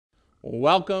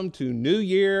Welcome to New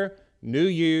Year, New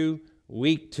You,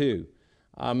 Week 2.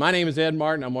 My name is Ed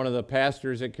Martin. I'm one of the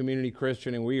pastors at Community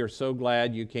Christian, and we are so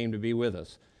glad you came to be with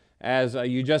us. As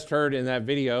you just heard in that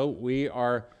video, we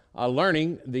are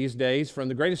learning these days from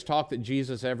the greatest talk that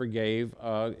Jesus ever gave.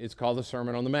 It's called the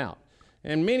Sermon on the Mount.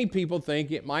 And many people think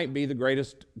it might be the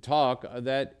greatest talk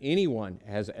that anyone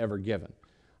has ever given.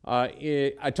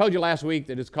 I told you last week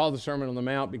that it's called the Sermon on the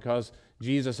Mount because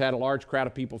Jesus had a large crowd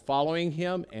of people following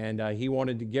him, and he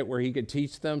wanted to get where he could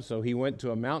teach them, so he went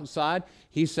to a mountainside.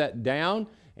 He sat down,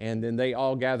 and then they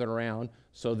all gathered around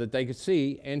so that they could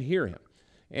see and hear him.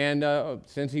 And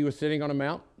since he was sitting on a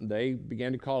mount, they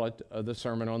began to call it the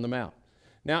Sermon on the Mount.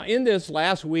 Now, in this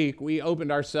last week, we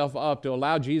opened ourselves up to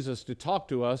allow Jesus to talk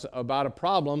to us about a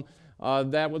problem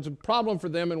that was a problem for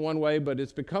them in one way, but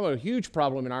it's become a huge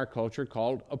problem in our culture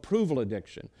called approval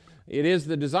addiction. It is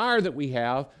the desire that we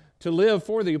have to live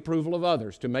for the approval of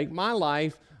others, to make my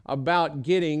life about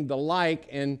getting the like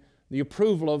and the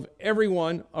approval of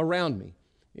everyone around me.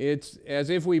 It's as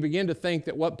if we begin to think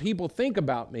that what people think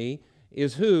about me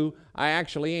is who I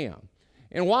actually am.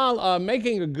 And while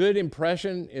making a good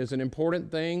impression is an important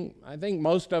thing, I think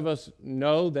most of us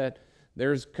know that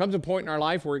comes a point in our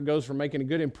life where it goes from making a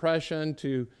good impression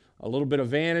to a little bit of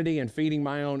vanity and feeding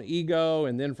my own ego,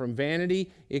 and then from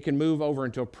vanity, it can move over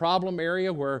into a problem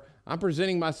area where I'm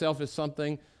presenting myself as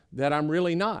something that I'm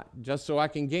really not, just so I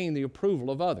can gain the approval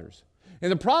of others.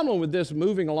 And the problem with this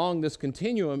moving along this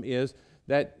continuum is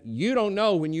that you don't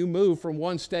know when you move from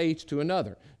one stage to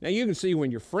another. Now, you can see when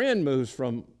your friend moves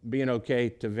from being okay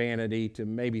to vanity to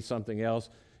maybe something else,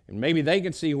 and maybe they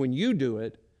can see when you do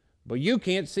it, but you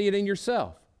can't see it in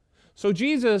yourself. So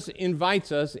Jesus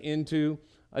invites us into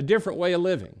a different way of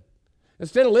living.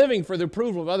 Instead of living for the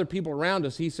approval of other people around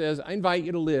us, he says, I invite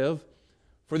you to live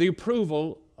for the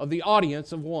approval of the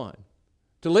audience of one.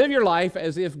 To live your life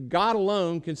as if God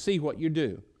alone can see what you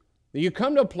do. That you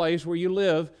come to a place where you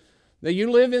live, that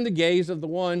you live in the gaze of the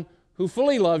one who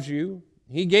fully loves you.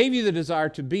 He gave you the desire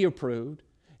to be approved,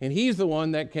 and he's the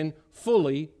one that can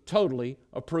fully, totally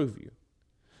approve you.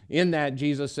 In that,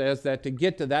 Jesus says that to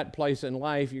get to that place in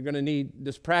life, you're going to need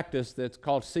this practice that's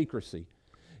called secrecy.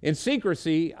 In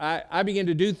secrecy, I begin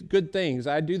to do good things.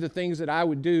 I do the things that I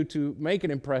would do to make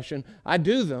an impression. I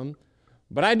do them,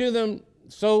 but I do them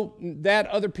so that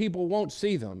other people won't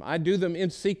see them. I do them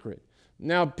in secret.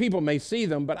 Now, people may see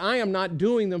them, but I am not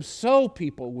doing them so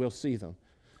people will see them.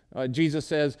 Jesus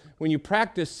says, when you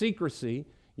practice secrecy,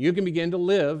 you can begin to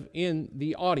live in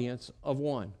the audience of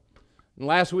one. And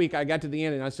last week, I got to the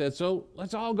end and I said, so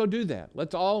let's all go do that.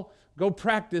 Let's all go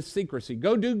practice secrecy.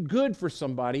 Go do good for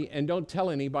somebody and don't tell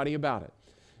anybody about it.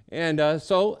 And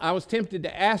so I was tempted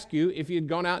to ask you if you'd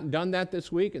gone out and done that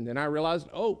this week, and then I realized,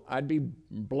 I'd be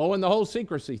blowing the whole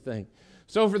secrecy thing.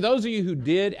 So for those of you who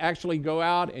did actually go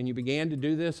out and you began to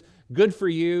do this, good for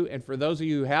you. And for those of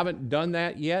you who haven't done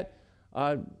that yet,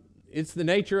 it's the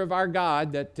nature of our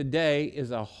God that today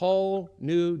is a whole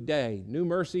new day, new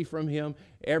mercy from him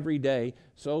every day.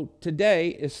 So today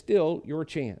is still your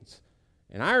chance.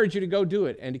 And I urge you to go do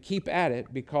it and to keep at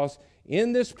it, because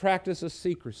in this practice of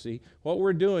secrecy, what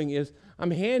we're doing is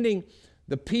I'm handing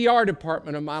the PR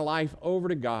department of my life over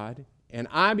to God, and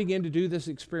I begin to do this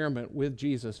experiment with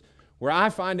Jesus where I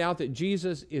find out that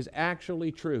Jesus is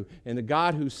actually true. And the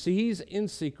God who sees in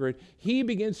secret, he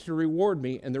begins to reward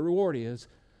me, and the reward is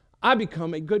I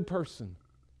become a good person.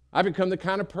 I become the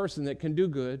kind of person that can do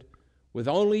good with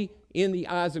only in the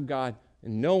eyes of God,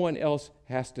 and no one else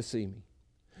has to see me.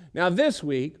 Now this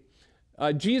week,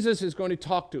 Jesus is going to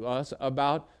talk to us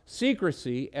about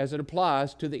secrecy as it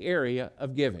applies to the area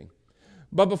of giving.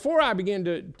 But before I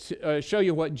begin to show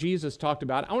you what Jesus talked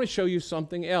about, I want to show you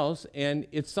something else, and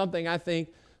it's something I think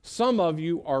some of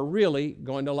you are really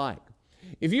going to like.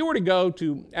 If you were to go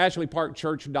to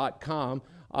ashleyparkchurch.com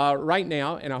right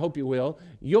now, and I hope you will,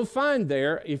 you'll find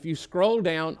there, if you scroll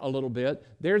down a little bit,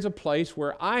 there's a place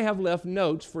where I have left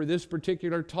notes for this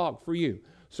particular talk for you.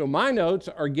 So my notes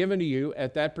are given to you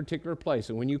at that particular place.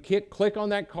 And when you click on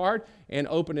that card and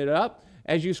open it up,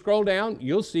 as you scroll down,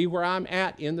 you'll see where I'm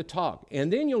at in the talk.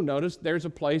 And then you'll notice there's a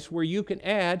place where you can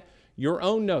add your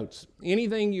own notes.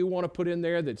 Anything you want to put in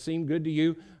there that seemed good to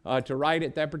you to write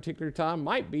at that particular time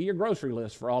might be your grocery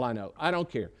list for all I know. I don't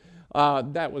care.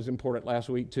 That was important last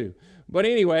week too. But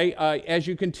anyway, as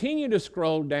you continue to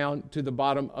scroll down to the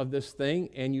bottom of this thing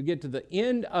and you get to the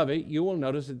end of it, you will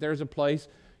notice that there's a place.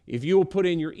 If you will put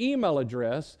in your email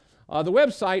address, the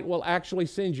website will actually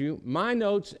send you my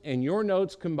notes and your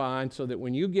notes combined, so that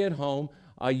when you get home,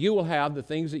 you will have the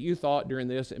things that you thought during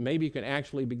this, and maybe you can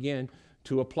actually begin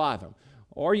to apply them.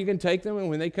 Or you can take them, and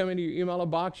when they come into your email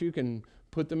box, you can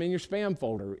put them in your spam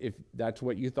folder if that's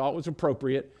what you thought was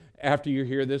appropriate after you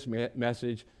hear this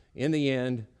message. In the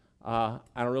end, I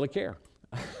don't really care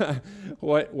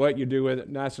what you do with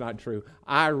it. That's not true.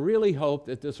 I really hope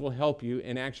that this will help you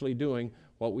in actually doing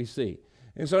what we see.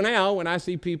 And so now when I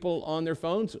see people on their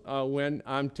phones when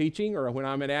I'm teaching or when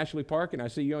I'm at Ashley Park and I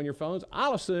see you on your phones,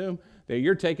 I'll assume that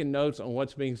you're taking notes on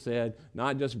what's being said,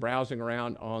 not just browsing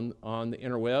around on the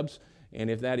interwebs. And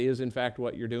if that is, in fact,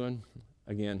 what you're doing,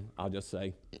 again, I'll just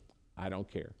say, I don't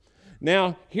care.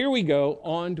 Now, here we go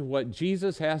on to what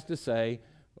Jesus has to say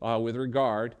with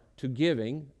regard to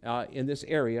giving in this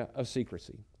area of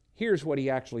secrecy. Here's what he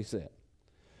actually said.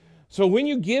 So when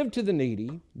you give to the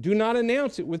needy, do not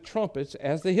announce it with trumpets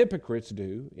as the hypocrites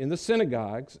do in the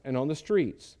synagogues and on the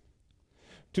streets,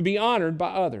 to be honored by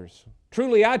others.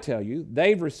 Truly I tell you,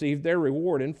 they've received their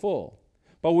reward in full.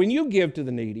 But when you give to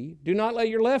the needy, do not let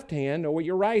your left hand know what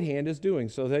your right hand is doing,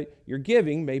 so that your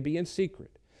giving may be in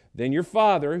secret. Then your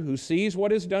Father, who sees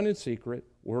what is done in secret,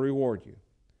 will reward you.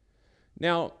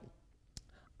 Now,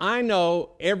 I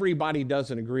know everybody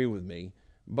doesn't agree with me,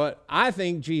 but I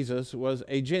think Jesus was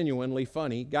a genuinely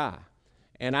funny guy.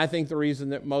 And I think the reason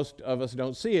that most of us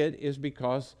don't see it is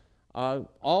because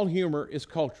all humor is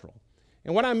cultural.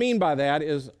 And what I mean by that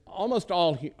is almost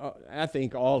all, I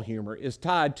think all humor is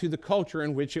tied to the culture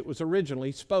in which it was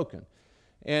originally spoken.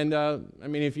 And I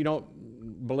mean, if you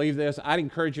don't believe this, I'd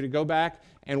encourage you to go back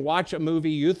and watch a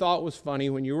movie you thought was funny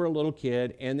when you were a little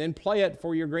kid and then play it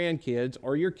for your grandkids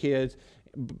or your kids.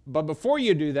 But before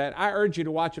you do that, I urge you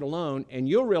to watch it alone, and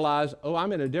you'll realize, oh,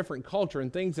 I'm in a different culture,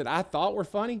 and things that I thought were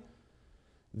funny,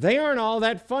 they aren't all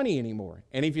that funny anymore.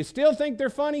 And if you still think they're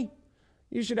funny,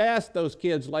 you should ask those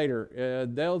kids later.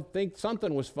 They'll think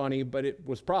something was funny, but it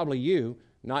was probably you,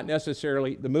 not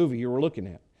necessarily the movie you were looking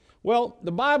at. Well,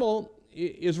 the Bible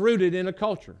is rooted in a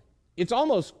culture. It's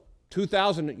almost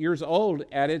 2,000 years old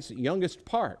at its youngest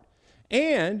part.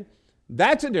 And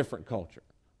that's a different culture.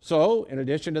 So, in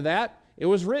addition to that, it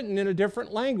was written in a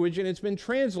different language, and it's been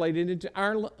translated into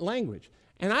our language.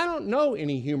 And I don't know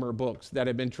any humor books that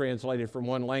have been translated from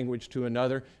one language to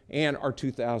another and are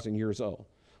 2,000 years old.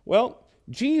 Well,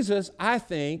 Jesus, I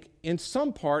think, in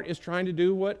some part is trying to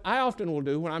do what I often will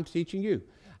do when I'm teaching you.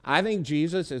 I think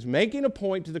Jesus is making a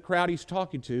point to the crowd he's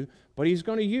talking to, but he's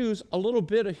going to use a little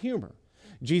bit of humor.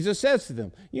 Jesus says to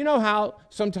them, you know how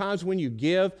sometimes when you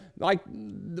give, like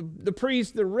the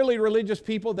priests, the really religious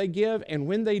people, they give, and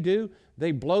when they do,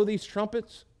 they blow these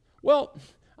trumpets? Well,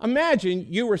 imagine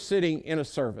you were sitting in a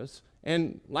service,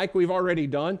 and like we've already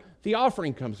done, the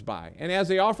offering comes by. And as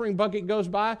the offering bucket goes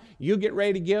by, you get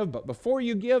ready to give, but before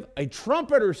you give, a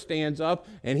trumpeter stands up,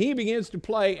 and he begins to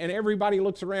play, and everybody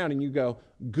looks around, and you go,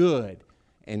 good,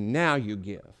 and now you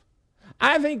give.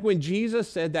 I think when Jesus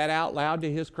said that out loud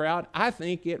to his crowd, I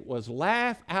think it was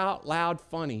laugh out loud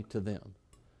funny to them.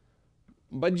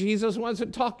 But Jesus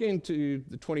wasn't talking to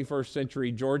the 21st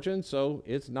century Georgians, so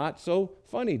it's not so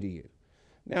funny to you.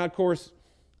 Now, of course,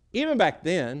 even back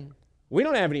then, we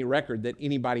don't have any record that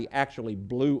anybody actually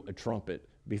blew a trumpet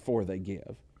before they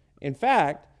give. In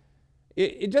fact,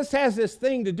 it just has this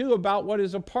thing to do about what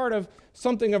is a part of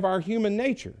something of our human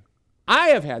nature. I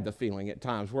have had the feeling at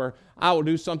times where I will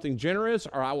do something generous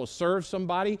or I will serve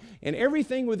somebody, and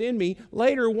everything within me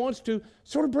later wants to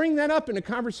sort of bring that up in a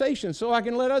conversation so I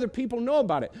can let other people know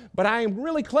about it. But I am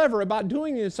really clever about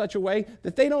doing it in such a way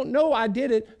that they don't know I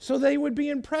did it, so they would be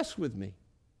impressed with me.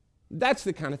 That's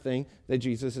the kind of thing that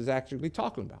Jesus is actually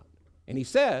talking about. And he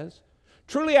says,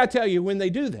 truly I tell you, when they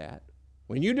do that,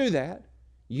 when you do that,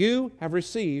 you have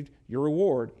received your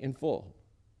reward in full.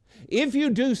 If you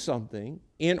do something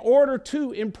in order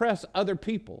to impress other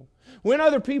people,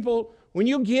 when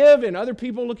you give and other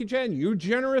people look at you and you're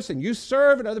generous and you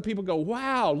serve and other people go,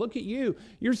 wow, look at you,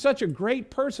 you're such a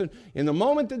great person. In the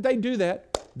moment that they do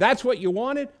that, that's what you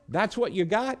wanted, that's what you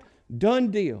got, done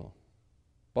deal.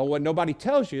 But what nobody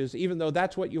tells you is even though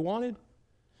that's what you wanted,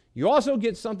 you also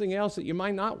get something else that you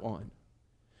might not want.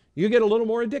 You get a little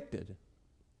more addicted.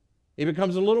 It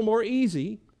becomes a little more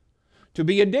easy to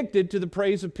be addicted to the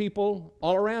praise of people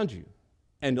all around you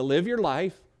and to live your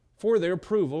life for their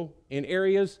approval in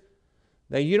areas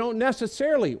that you don't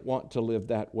necessarily want to live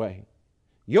that way.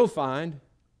 You'll find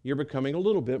you're becoming a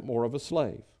little bit more of a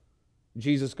slave.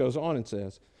 Jesus goes on and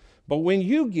says, but when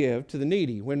you give to the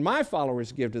needy, when my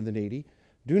followers give to the needy,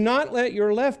 do not let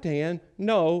your left hand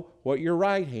know what your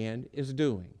right hand is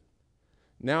doing.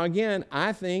 Now again,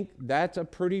 I think that's a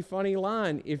pretty funny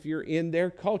line if you're in their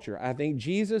culture. I think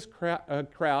Jesus'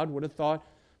 crowd would have thought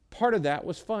part of that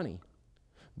was funny.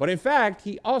 But in fact,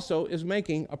 he also is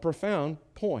making a profound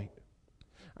point.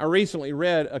 I recently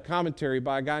read a commentary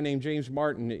by a guy named James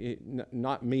Martin,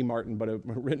 not me Martin, but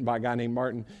written by a guy named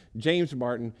Martin, James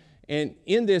Martin. And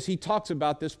in this, he talks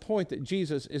about this point that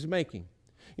Jesus is making.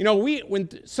 You know,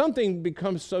 when something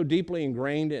becomes so deeply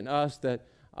ingrained in us that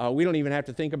we don't even have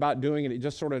to think about doing it, it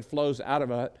just sort of flows out of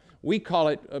it, we call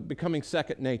it becoming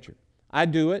second nature. I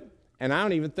do it, and I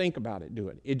don't even think about it, do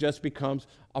it. It just becomes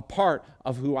a part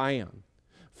of who I am.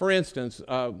 For instance,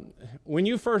 when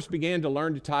you first began to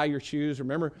learn to tie your shoes,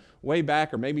 remember way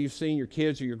back, or maybe you've seen your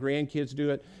kids or your grandkids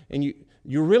do it, and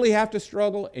you really have to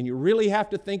struggle, and you really have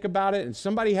to think about it, and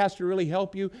somebody has to really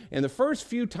help you. And the first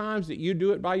few times that you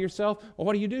do it by yourself, well,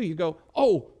 what do? You go,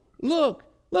 oh, look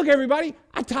everybody,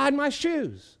 I tied my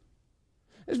shoes.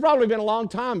 It's probably been a long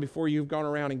time before you've gone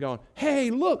around and gone,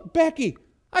 hey, look, Becky,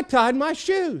 I tied my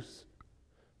shoes.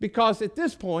 Because at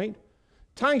this point,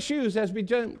 tying shoes has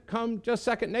become just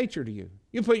second nature to you.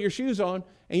 You put your shoes on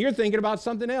and you're thinking about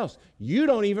something else. You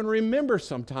don't even remember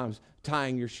sometimes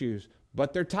tying your shoes,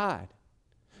 but they're tied.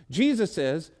 Jesus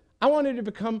says, I want it to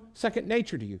become second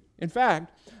nature to you. In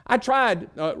fact, I tried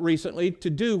recently to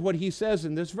do what he says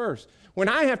in this verse. When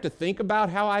I have to think about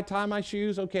how I tie my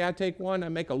shoes, okay, I take one, I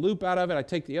make a loop out of it, I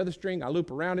take the other string, I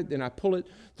loop around it, then I pull it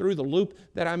through the loop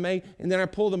that I made, and then I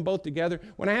pull them both together.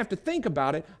 When I have to think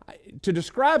about it, to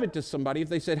describe it to somebody, if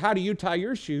they said, how do you tie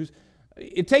your shoes?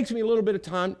 It takes me a little bit of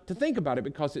time to think about it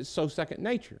because it's so second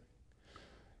nature.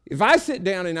 If I sit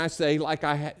down and I say, like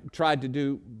I tried to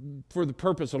do for the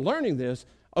purpose of learning this,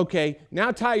 okay,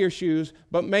 now tie your shoes,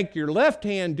 but make your left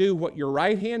hand do what your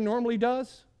right hand normally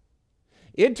does.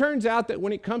 It turns out that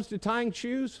when it comes to tying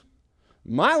shoes,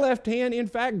 my left hand, in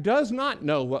fact, does not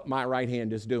know what my right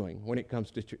hand is doing when it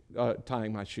comes to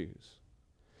tying my shoes.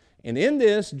 And in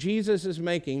this, Jesus is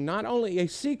making not only a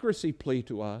secrecy plea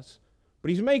to us,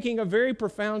 but he's making a very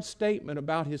profound statement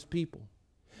about his people.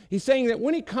 He's saying that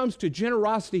when it comes to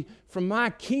generosity from my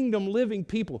kingdom living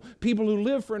people, people who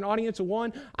live for an audience of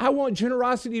one, I want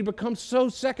generosity to become so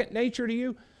second nature to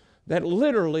you that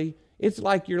literally it's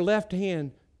like your left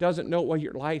hand doesn't know what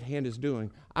your right hand is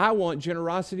doing. I want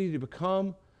generosity to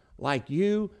become like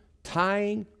you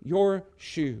tying your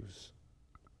shoes.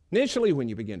 Initially when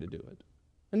you begin to do it,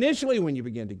 initially when you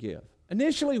begin to give,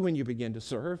 initially when you begin to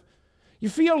serve, you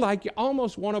feel like you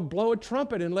almost want to blow a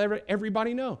trumpet and let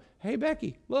everybody know, hey,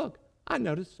 Becky, look, I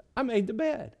noticed I made the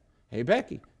bed. Hey,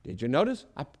 Becky, did you notice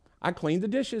I cleaned the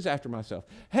dishes after myself?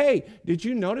 Hey, did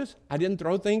you notice I didn't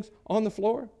throw things on the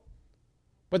floor?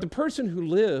 But the person who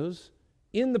lives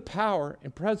in the power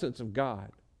and presence of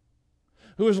God,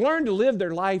 who has learned to live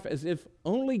their life as if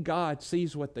only God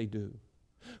sees what they do,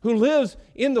 who lives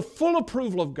in the full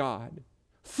approval of God,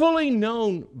 fully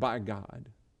known by God,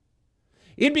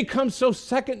 it becomes so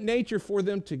second nature for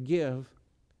them to give,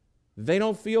 they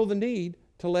don't feel the need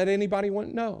to let anybody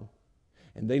know.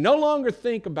 And they no longer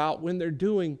think about when they're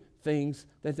doing things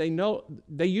that they know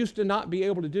they used to not be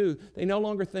able to do. They no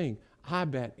longer think, I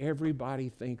bet everybody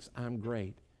thinks I'm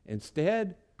great.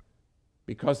 Instead,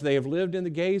 because they have lived in the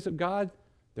gaze of God,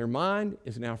 their mind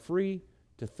is now free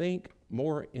to think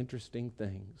more interesting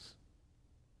things.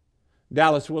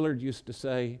 Dallas Willard used to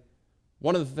say,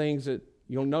 one of the things that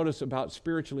you'll notice about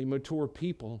spiritually mature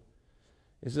people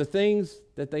is the things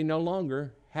that they no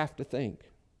longer have to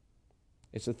think.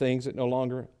 It's the things that no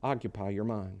longer occupy your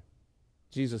mind.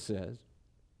 Jesus says,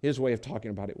 his way of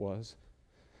talking about it was,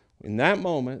 in that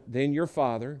moment, then your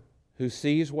Father, who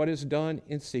sees what is done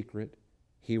in secret,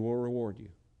 he will reward you.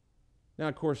 Now,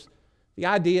 of course, the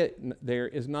idea there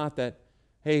is not that,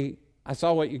 hey, I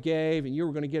saw what you gave and you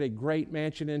were going to get a great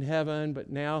mansion in heaven, but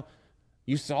now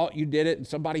you did it and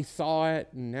somebody saw it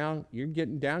and now you're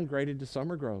getting downgraded to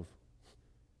Summer Grove.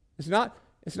 It's not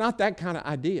that kind of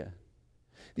idea.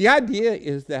 The idea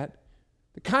is that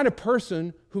the kind of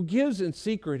person who gives in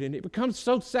secret, and it becomes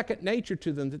so second nature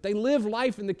to them that they live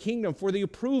life in the kingdom for the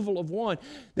approval of one,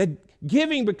 that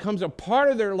giving becomes a part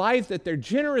of their life, that they're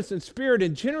generous in spirit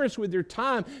and generous with their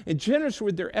time and generous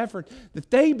with their effort,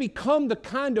 that they become the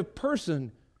kind of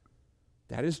person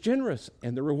that is generous.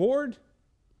 And the reward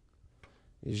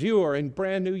is you are in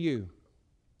brand new you.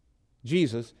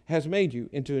 Jesus has made you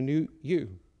into a new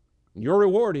you. Your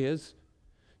reward is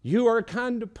you are a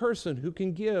kind of person who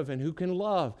can give and who can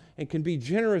love and can be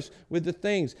generous with the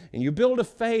things. And you build a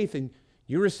faith and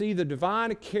you receive the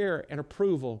divine care and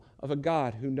approval of a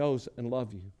God who knows and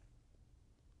loves you.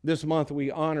 This month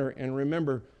we honor and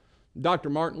remember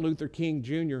Dr. Martin Luther King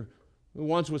Jr., who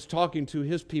once was talking to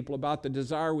his people about the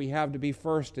desire we have to be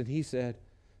first. And he said,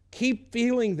 keep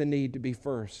feeling the need to be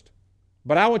first.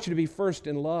 But I want you to be first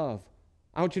in love.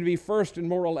 I want you to be first in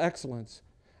moral excellence.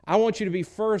 I want you to be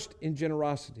first in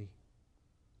generosity.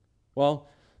 Well,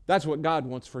 That's what God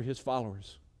wants for His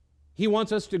followers. He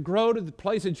wants us to grow to the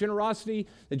place of generosity.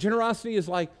 The generosity is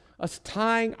like us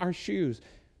tying our shoes.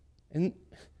 And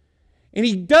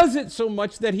He does it so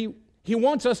much that He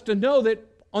wants us to know that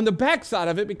on the backside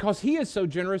of it, because He is so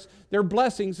generous, there are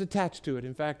blessings attached to it.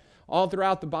 In fact, all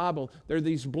throughout the Bible, there are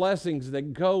these blessings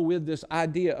that go with this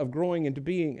idea of growing into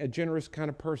being a generous kind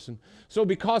of person. So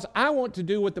because I want to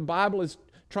do what the Bible is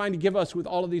trying to give us with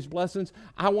all of these blessings,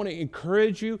 I want to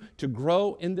encourage you to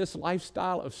grow in this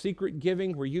lifestyle of secret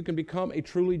giving where you can become a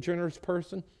truly generous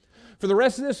person. For the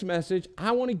rest of this message,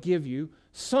 I want to give you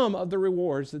some of the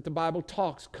rewards that the Bible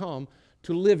talks come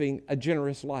to living a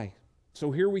generous life.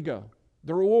 So here we go.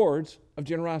 The rewards of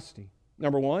generosity.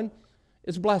 Number one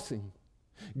is blessing.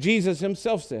 Jesus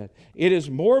Himself said, "It is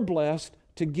more blessed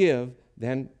to give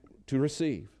than to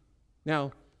receive."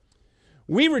 Now,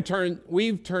 we've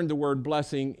turned the word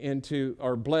blessing into,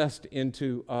 or blessed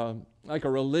into, like a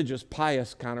religious,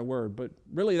 pious kind of word, but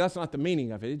really that's not the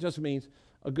meaning of it. It just means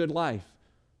a good life.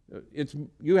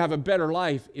 You have a better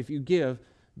life if you give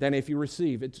than if you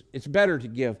receive. It's better to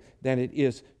give than it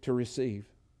is to receive.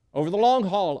 Over the long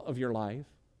haul of your life,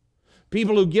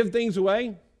 people who give things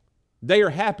away, they are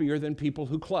happier than people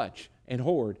who clutch and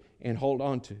hoard and hold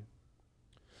on to.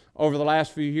 Over the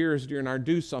last few years during our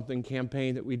Do Something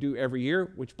campaign that we do every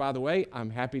year, which, by the way, I'm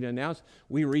happy to announce,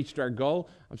 we reached our goal.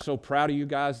 I'm so proud of you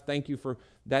guys. Thank you for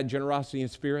that generosity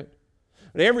and spirit.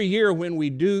 But every year when we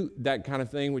do that kind of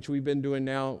thing, which we've been doing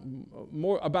now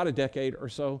about a decade or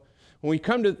so, when we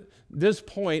come to this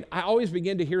point, I always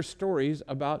begin to hear stories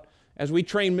about, as we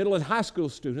train middle and high school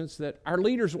students, that our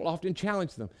leaders will often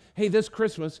challenge them. Hey, this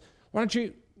Christmas, why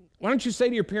don't you say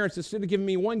to your parents, instead of giving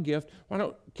me one gift,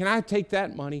 can I take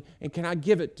that money and can I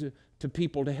give it to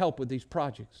people to help with these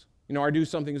projects? You know, our Do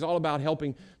Something is all about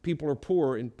helping people who are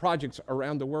poor in projects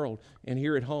around the world and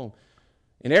here at home.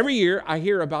 And every year I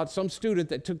hear about some student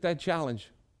that took that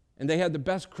challenge and they had the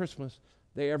best Christmas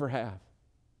they ever have.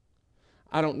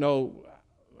 I don't know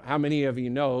how many of you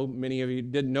know, many of you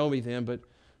didn't know me then, but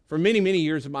for many, many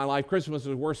years of my life, Christmas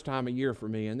was the worst time of year for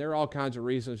me, and there are all kinds of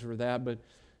reasons for that, but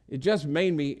it just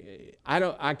made me,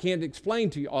 I can't explain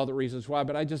to you all the reasons why,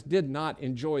 but I just did not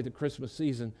enjoy the Christmas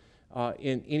season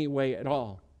in any way at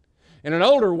all. And an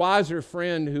older, wiser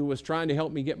friend who was trying to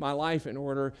help me get my life in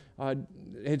order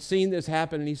had seen this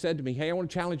happen, and he said to me, hey, I want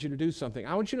to challenge you to do something.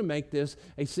 I want you to make this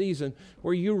a season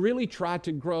where you really try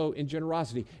to grow in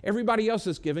generosity. Everybody else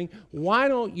is giving. Why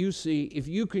don't you see if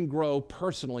you can grow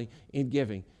personally in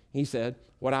giving? He said,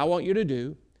 what I want you to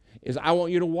do is I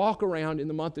want you to walk around in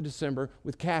the month of December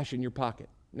with cash in your pocket.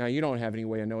 Now, you don't have any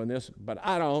way of knowing this, but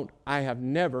I don't. I have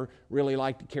never really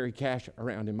liked to carry cash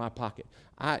around in my pocket.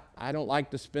 I don't like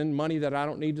to spend money that I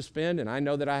don't need to spend, and I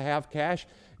know that I have cash.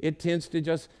 It tends to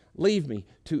just leave me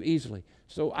too easily,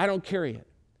 so I don't carry it.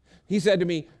 He said to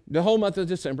me, the whole month of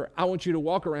December, I want you to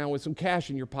walk around with some cash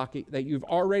in your pocket that you've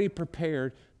already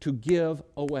prepared to give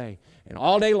away. And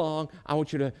all day long, I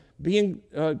want you to be in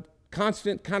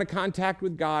constant kind of contact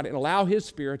with God and allow His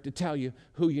Spirit to tell you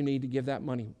who you need to give that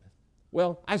money with.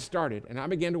 Well, I started, and I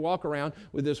began to walk around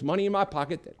with this money in my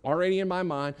pocket that already in my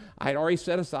mind, I had already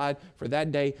set aside for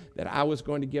that day that I was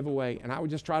going to give away. And I would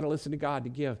just try to listen to God to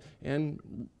give.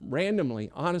 And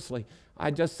randomly, honestly, I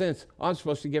just sensed, I'm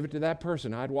supposed to give it to that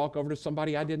person. I'd walk over to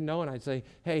somebody I didn't know, and I'd say,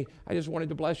 hey, I just wanted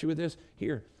to bless you with this.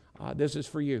 Here, this is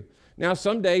for you. Now,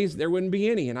 some days there wouldn't be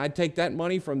any, and I'd take that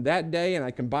money from that day, and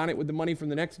I'd combine it with the money from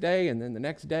the next day, and then the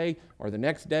next day, or the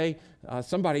next day,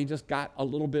 somebody just got a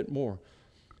little bit more.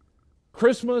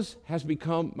 Christmas has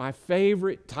become my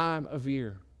favorite time of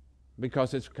year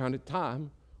because it's kind of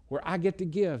time where I get to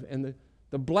give and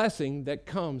the blessing that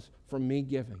comes from me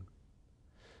giving.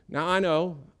 Now, I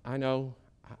know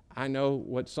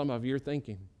what some of you are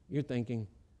thinking. You're thinking,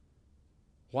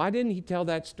 why didn't he tell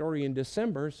that story in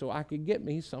December so I could get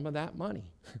me some of that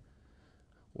money?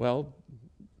 Well,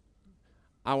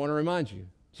 I want to remind you,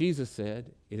 Jesus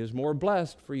said, it is more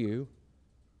blessed for you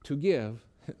to give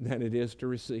than it is to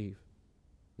receive.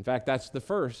 In fact, that's the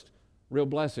first real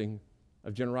blessing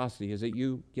of generosity, is that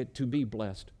you get to be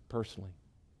blessed personally.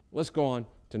 Let's go on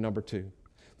to number 2.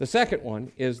 The second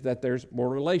one is that there's more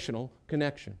relational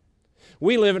connection.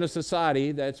 We live in a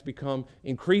society that's become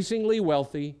increasingly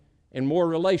wealthy and more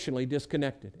relationally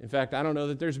disconnected. In fact, I don't know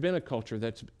that there's been a culture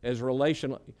that's as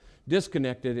relationally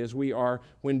disconnected as we are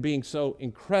when being so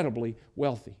incredibly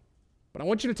wealthy. But I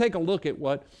want you to take a look at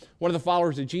what one of the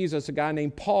followers of Jesus, a guy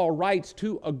named Paul, writes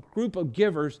to a group of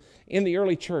givers in the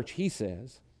early church. He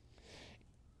says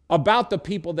about the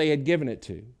people they had given it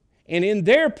to, and in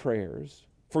their prayers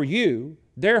for you,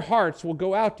 their hearts will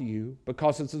go out to you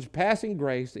because it's the surpassing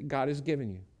grace that God has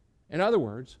given you. In other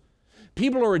words,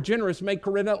 People who are generous make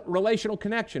a relational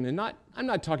connection. And I'm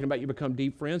not talking about you become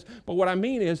deep friends, but what I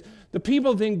mean is the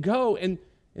people then go and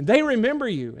they remember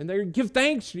you, and they give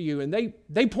thanks to you, and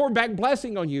they pour back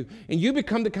blessing on you, and you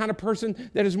become the kind of person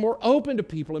that is more open to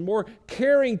people and more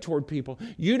caring toward people.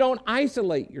 You don't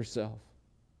isolate yourself.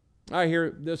 I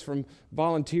hear this from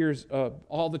volunteers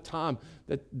all the time,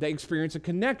 that they experience a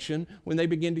connection when they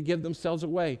begin to give themselves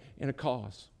away in a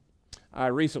cause. I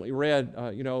recently read,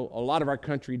 a lot of our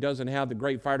country doesn't have the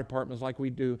great fire departments like we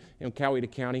do in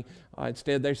Coweta County.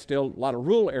 Instead, there's still a lot of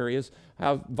rural areas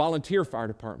have volunteer fire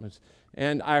departments.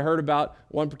 And I heard about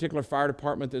one particular fire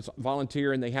department that's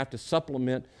volunteer, and they have to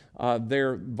supplement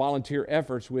their volunteer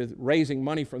efforts with raising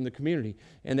money from the community.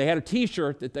 And they had a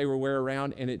T-shirt that they would wear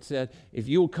around, and it said, "If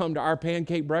you will come to our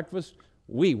pancake breakfast,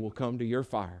 we will come to your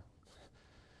fire."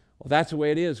 Well, that's the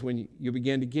way it is when you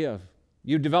begin to give.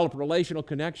 You develop a relational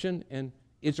connection, and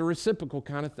it's a reciprocal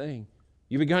kind of thing.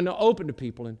 You begin to open to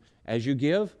people, and as you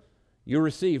give, you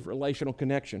receive relational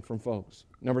connection from folks.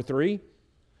 Number 3,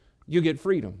 you get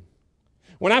freedom.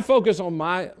 When I focus on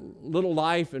my little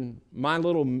life and my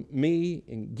little me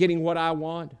and getting what I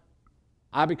want,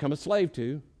 I become a slave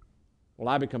to,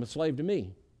 I become a slave to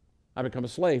me. I become a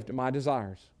slave to my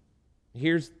desires.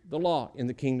 Here's the law in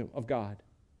the kingdom of God.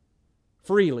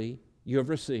 Freely you have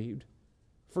received,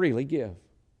 freely give.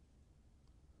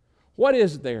 What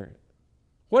is there?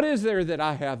 What is there that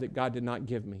I have that God did not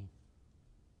give me?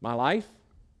 My life,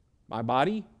 my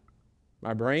body,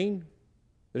 my brain,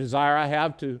 the desire I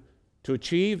have to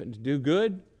achieve and to do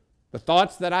good, the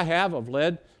thoughts that I have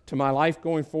led to my life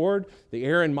going forward, the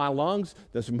air in my lungs,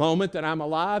 this moment that I'm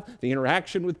alive, the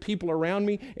interaction with people around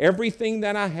me, everything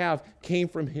that I have came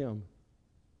from Him.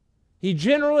 He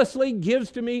generously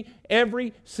gives to me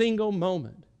every single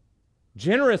moment.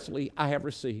 Generously I have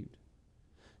received.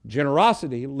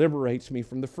 Generosity liberates me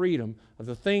from the freedom of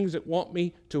the things that want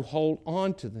me to hold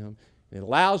on to them. It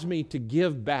allows me to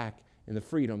give back in the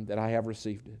freedom that I have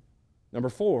received it. Number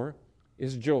 4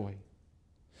 is joy.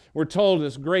 We're told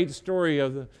this great story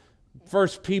of the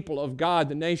first people of God,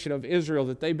 the nation of Israel,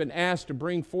 that they've been asked to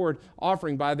bring forward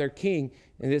offering by their king.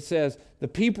 And it says, the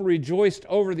people rejoiced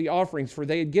over the offerings, for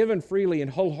they had given freely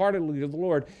and wholeheartedly to the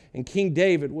Lord, and King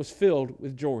David was filled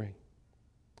with joy.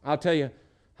 I'll tell you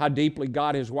how deeply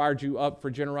God has wired you up for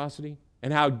generosity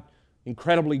and how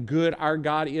incredibly good our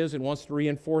God is and wants to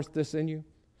reinforce this in you.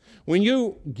 When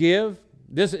you give,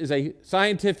 this is a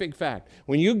scientific fact.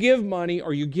 When you give money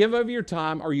or you give of your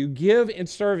time or you give in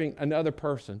serving another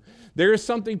person, there is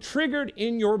something triggered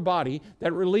in your body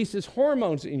that releases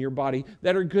hormones in your body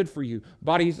that are good for you.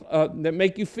 Bodies that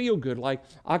make you feel good, like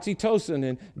oxytocin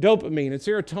and dopamine and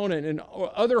serotonin and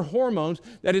other hormones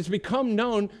that has become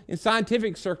known in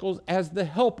scientific circles as the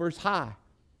helper's high.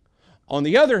 On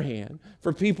the other hand,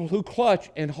 for people who clutch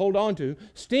and hold on to,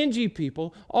 stingy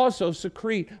people also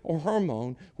secrete a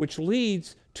hormone which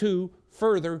leads to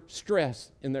further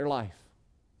stress in their life.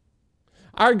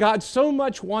 Our God so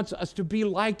much wants us to be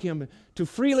like Him, to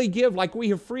freely give like we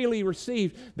have freely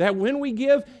received, that when we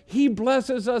give, He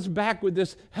blesses us back with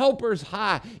this helper's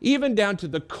high. Even down to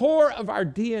the core of our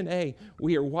DNA,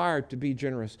 we are wired to be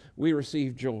generous. We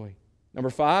receive joy. Number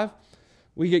 5,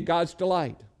 we get God's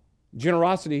delight.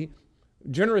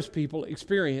 Generous people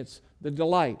experience the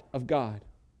delight of God.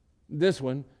 This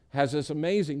one has this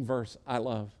amazing verse I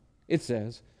love. It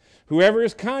says, "Whoever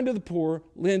is kind to the poor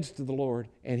lends to the Lord,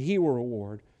 and He will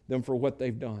reward them for what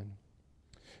they've done."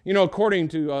 You know, according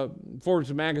to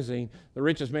Forbes magazine, the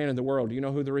richest man in the world, do you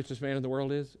know who the richest man in the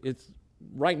world is? It's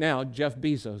right now Jeff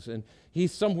Bezos, and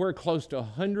he's somewhere close to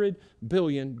 $100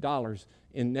 billion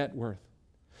in net worth.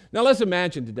 Now let's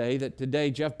imagine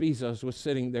today Jeff Bezos was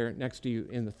sitting there next to you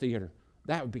in the theater.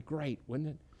 That would be great, wouldn't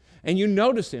it? And you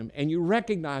notice him and you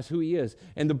recognize who he is.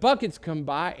 And the buckets come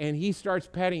by and he starts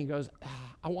patting and goes,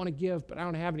 "I want to give, but I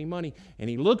don't have any money."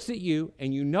 And he looks at you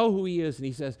and you know who he is and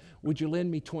he says, "Would you lend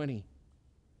me 20?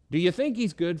 Do you think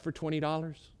he's good for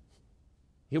 $20?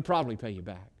 He'll probably pay you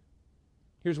back.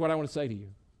 Here's what I want to say to you.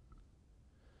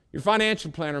 Your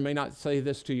financial planner may not say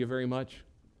this to you very much,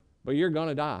 but you're going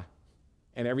to die.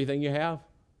 And everything you have,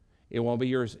 it won't be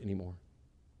yours anymore.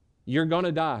 You're going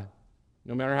to die.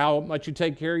 No matter how much you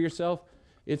take care of yourself,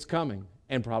 it's coming,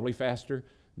 and probably faster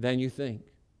than you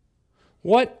think.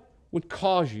 What would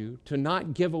cause you to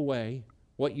not give away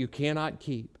what you cannot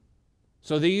keep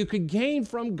so that you could gain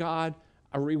from God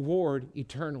a reward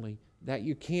eternally that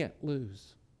you can't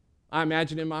lose? I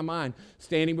imagine in my mind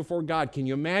standing before God. Can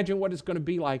you imagine what it's going to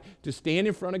be like to stand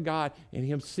in front of God and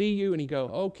Him see you and He go,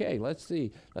 okay, let's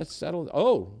see. Let's settle.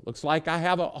 Oh, looks like I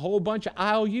have a whole bunch of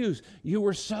IOUs. You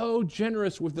were so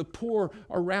generous with the poor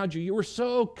around you. You were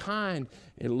so kind.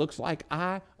 It looks like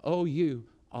I owe you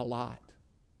a lot.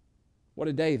 What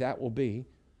a day that will be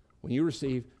when you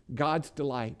receive God's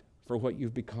delight for what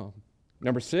you've become.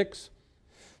 Number 6,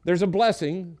 there's a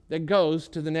blessing that goes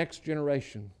to the next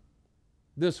generation.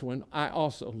 This one I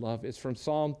also love. It's from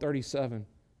Psalm 37.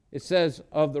 It says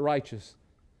of the righteous,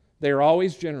 they are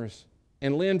always generous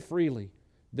and lend freely.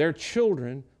 Their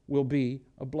children will be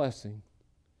a blessing.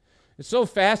 It's so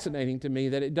fascinating to me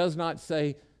that it does not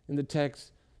say in the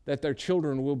text that their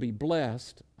children will be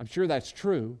blessed. I'm sure that's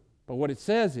true, but what it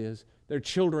says is their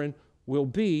children will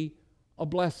be a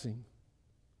blessing.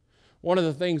 One of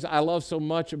the things I love so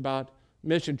much about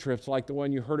mission trips like the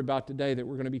one you heard about today that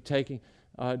we're going to be taking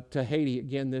to Haiti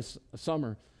again this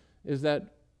summer is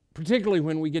that particularly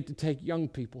when we get to take young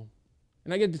people,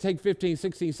 and I get to take 15,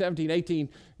 16, 17,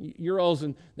 18-year-olds,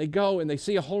 and they go and they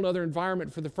see a whole other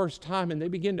environment for the first time, and they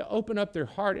begin to open up their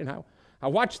heart, and I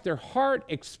watch their heart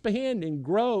expand and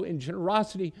grow in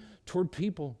generosity toward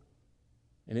people.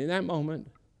 And in that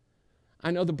moment,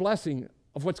 I know the blessing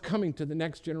of what's coming to the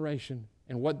next generation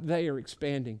and what they are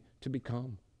expanding to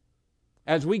become.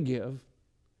 As we give,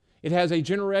 it has a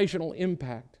generational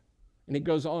impact, and it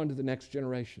goes on to the next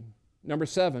generation. Number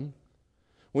 7,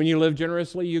 when you live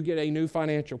generously, you get a new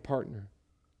financial partner.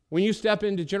 When you step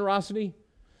into generosity,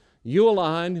 you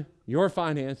align your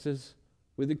finances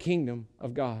with the kingdom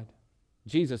of God.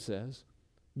 Jesus says,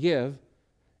 give,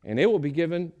 and it will be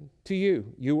given to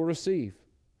you. You will receive.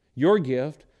 Your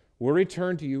gift will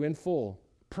return to you in full,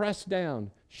 pressed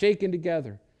down, shaken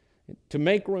together, to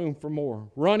make room for more,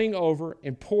 running over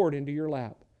and poured into your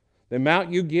lap. The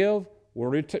amount you give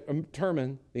will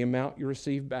determine the amount you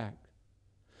receive back.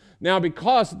 Now,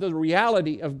 because the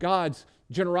reality of God's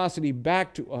generosity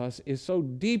back to us is so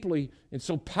deeply and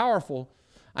so powerful,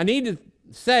 I need to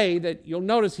say that you'll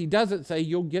notice He doesn't say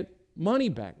you'll get money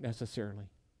back necessarily.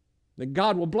 That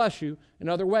God will bless you in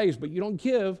other ways, but you don't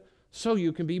give so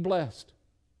you can be blessed.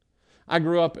 I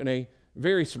grew up in a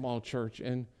very small church,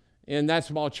 and in that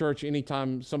small church,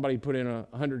 anytime somebody put in a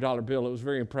 $100 bill, it was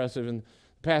very impressive. And the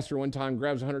pastor one time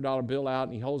grabs a $100 bill out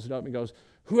and he holds it up and he goes,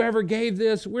 whoever gave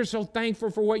this, we're so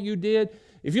thankful for what you did.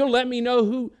 If you'll let me know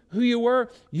who you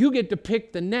were, you get to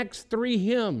pick the next 3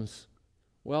 hymns.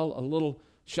 Well, a little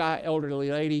shy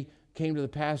elderly lady came to the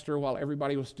pastor while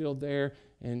everybody was still there,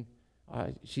 and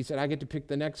she said, I get to pick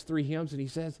the next 3 hymns. And he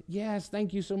says, yes,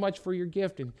 thank you so much for your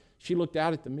gift. And she looked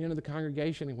out at the men of the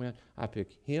congregation and went, I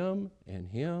pick him and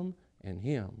him and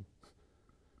him.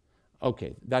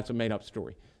 Okay, that's a made-up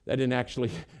story. That didn't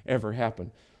actually ever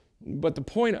happen. But the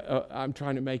point I'm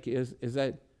trying to make is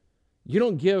that you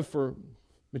don't give for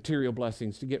material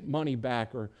blessings, to get money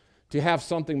back or to have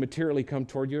something materially come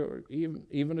toward you, or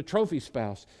even a trophy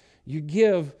spouse. You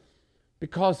give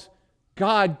because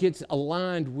God gets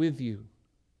aligned with you.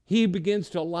 He begins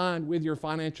to align with your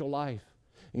financial life.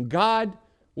 And God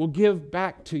will give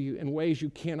back to you in ways you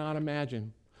cannot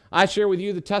imagine. I share with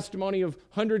you the testimony of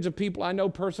hundreds of people I know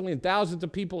personally and thousands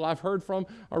of people I've heard from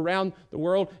around the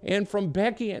world, and from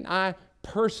Becky and I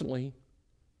personally.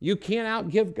 You can't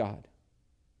outgive God.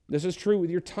 This is true with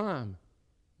your time.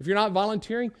 If you're not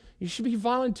volunteering, you should be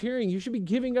volunteering. You should be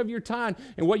giving of your time.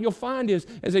 And what you'll find is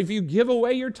if you give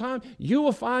away your time, you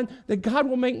will find that God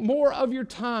will make more of your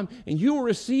time, and you will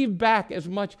receive back as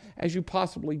much as you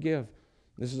possibly give.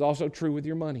 This is also true with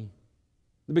your money.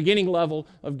 The beginning level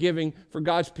of giving for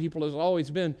God's people has always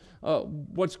been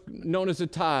what's known as a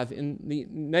tithe. In the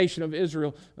nation of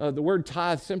Israel, the word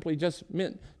tithe simply just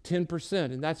meant 10%,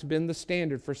 and that's been the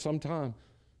standard for some time.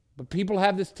 But people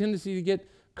have this tendency to get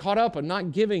caught up in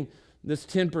not giving this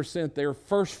 10%, their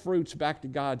first fruits, back to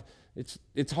God.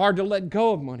 It's hard to let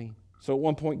go of money. So at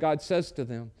one point God says to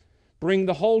them, bring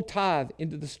the whole tithe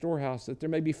into the storehouse, that there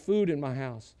may be food in my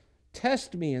house.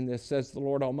 Test me in this, says the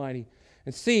Lord Almighty,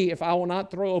 and see if I will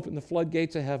not throw open the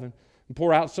floodgates of heaven and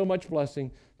pour out so much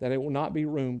blessing that it will not be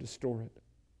room to store it.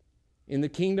 In the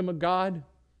kingdom of God,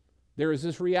 there is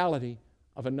this reality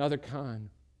of another kind.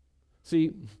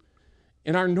 See,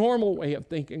 in our normal way of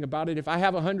thinking about it, if I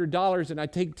have $100 and I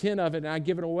take 10 of it and I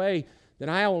give it away, then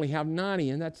I only have 90,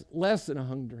 and that's less than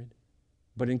 100.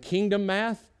 But in kingdom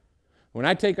math, when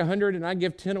I take 100 and I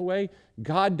give 10 away,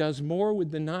 God does more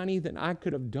with the 90 than I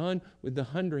could have done with the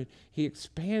 100. He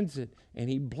expands it and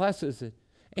He blesses it.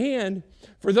 And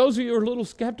for those of you who are a little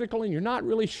skeptical and you're not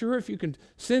really sure if you can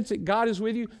sense that God is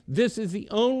with you, this is the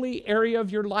only area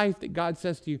of your life that God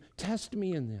says to you, test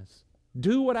me in this.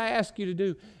 Do what I ask you to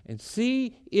do and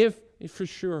see if for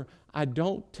sure I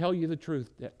don't tell you the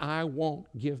truth, that I won't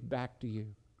give back to you.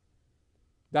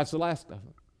 That's the last of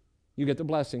it. You get the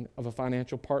blessing of a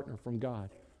financial partner from God.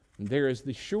 And there is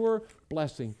the sure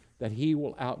blessing that He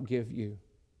will outgive you.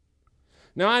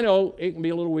 Now, I know it can be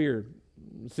a little weird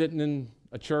sitting in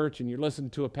a church and you're listening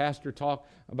to a pastor talk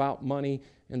about money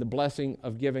and the blessing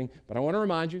of giving, but I want to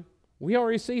remind you, we all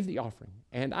received the offering,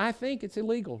 and I think it's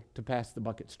illegal to pass the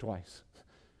buckets twice.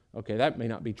 Okay, that may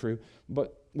not be true,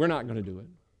 but we're not going to do it.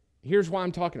 Here's why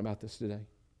I'm talking about this today.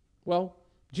 Well,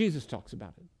 Jesus talks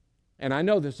about it, and I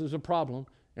know this is a problem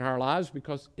in our lives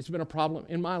because it's been a problem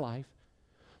in my life,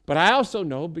 but I also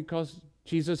know, because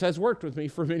Jesus has worked with me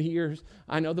for many years,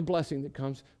 I know the blessing that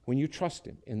comes when you trust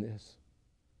Him in this.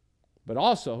 But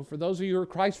also, for those of you who are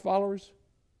Christ followers,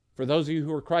 for those of you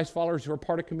who are Christ followers who are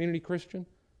part of Community Christian,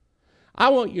 I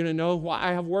want you to know why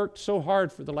I have worked so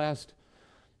hard for the last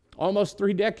almost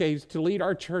 3 decades to lead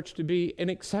our church to be an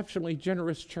exceptionally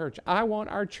generous church. I want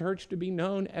our church to be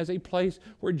known as a place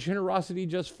where generosity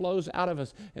just flows out of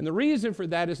us. And the reason for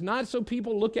that is not so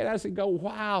people look at us and go,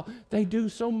 wow, they do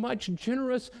so much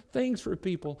generous things for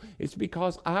people. It's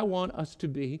because I want us to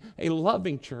be a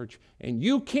loving church. And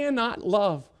you cannot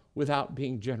love without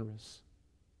being generous.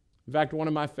 In fact, one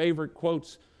of my favorite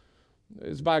quotes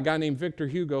is by a guy named Victor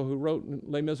Hugo, who wrote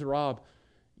Les Miserables.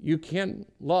 You can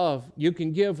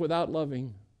give without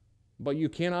loving, but you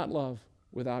cannot love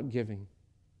without giving.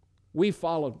 We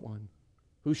followed one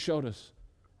who showed us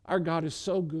our God is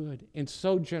so good and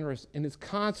so generous and is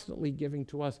constantly giving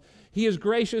to us. He is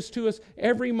gracious to us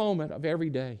every moment of every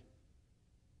day.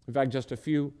 In fact, just a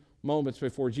few moments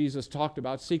before Jesus talked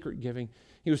about secret giving,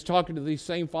 He was talking to these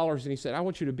same followers, and He said, I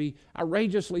want you to be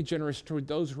outrageously generous toward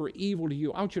those who are evil to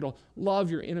you. I want you to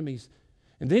love your enemies.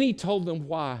 And then He told them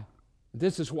why.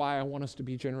 This is why I want us to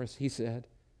be generous, He said.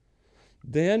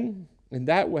 Then, in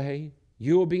that way,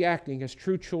 you will be acting as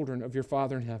true children of your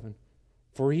Father in heaven.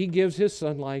 For He gives His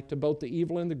sunlight to both the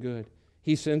evil and the good.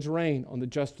 He sends rain on the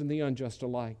just and the unjust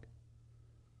alike.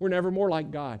 We're never more like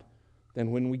God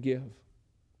than when we give.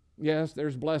 Yes,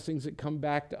 there's blessings that come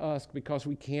back to us because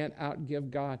we can't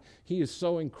outgive God. He is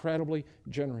so incredibly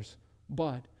generous.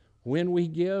 But when we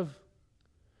give,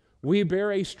 we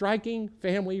bear a striking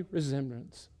family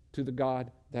resemblance to the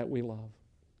God that we love.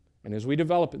 And as we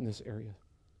develop in this area,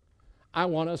 I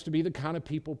want us to be the kind of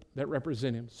people that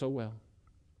represent Him so well.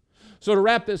 So to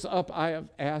wrap this up, I have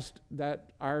asked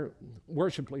that our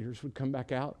worship leaders would come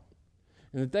back out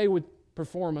and that they would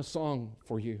perform a song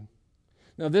for you.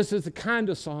 Now, this is the kind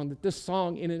of song that this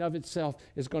song in and of itself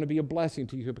is going to be a blessing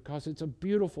to you because it's a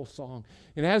beautiful song.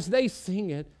 And as they sing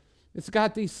it, it's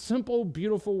got these simple,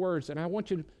 beautiful words, and I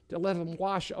want you to let them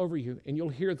wash over you, and you'll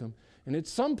hear them. And at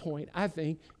some point, I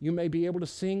think you may be able to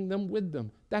sing them with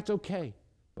them. That's okay.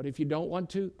 But if you don't want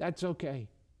to, that's okay.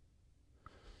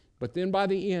 But then by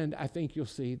the end, I think you'll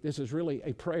see this is really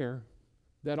a prayer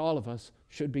that all of us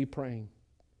should be praying.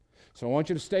 So I want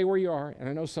you to stay where you are. And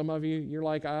I know some of you, you're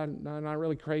like, I'm not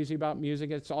really crazy about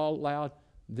music. It's all loud.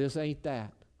 This ain't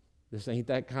that. This ain't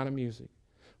that kind of music.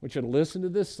 I want you to listen to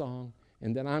this song,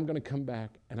 and then I'm going to come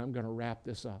back and I'm going to wrap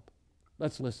this up.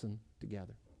 Let's listen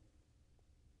together.